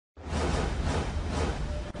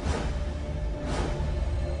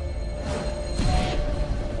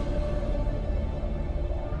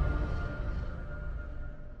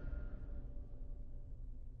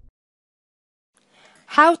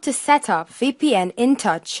How to set up VPN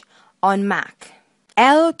InTouch on Mac.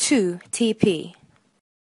 L2TP.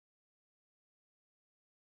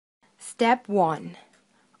 Step 1.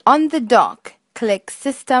 On the dock, click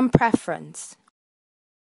System Preference.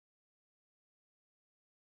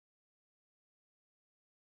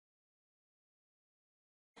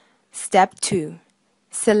 Step 2.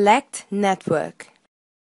 Select Network.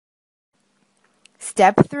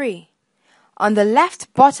 Step 3. On the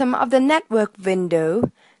left bottom of the network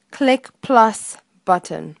window, click plus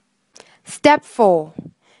button. Step 4.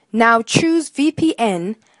 Now choose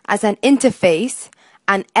VPN as an interface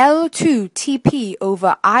and L2TP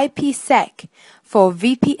over IPSec for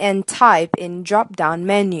VPN type in drop-down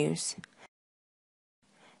menus.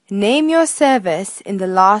 Name your service in the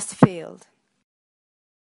last field.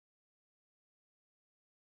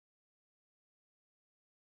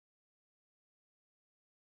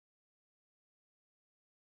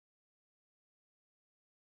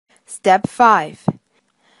 Step 5.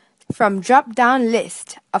 From drop-down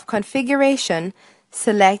list of configuration,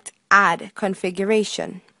 select Add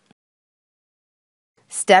Configuration.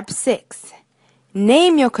 Step 6.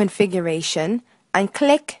 Name your configuration and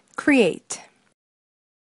click Create.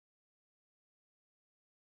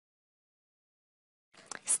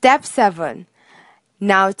 Step 7.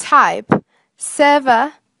 Now type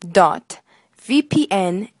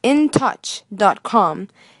server.vpnintouch.com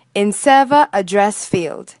in server address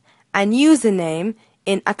field and username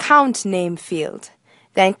in account name field.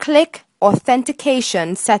 Then click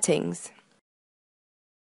Authentication Settings.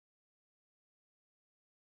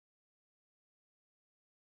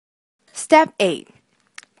 Step 8.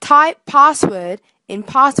 Type password in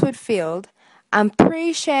password field and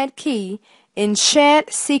pre-shared key in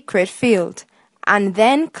shared secret field and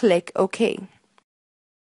then click OK.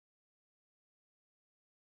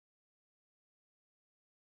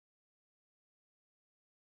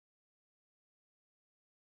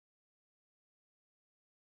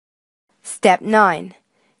 Step 9.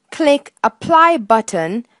 Click Apply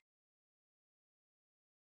button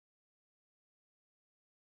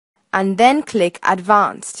and then click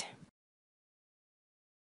Advanced.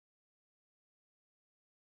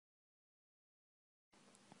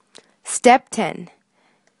 Step 10.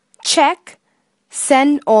 Check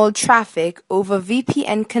Send all traffic over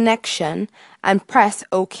VPN connection and press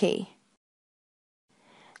OK.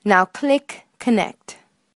 Now click Connect.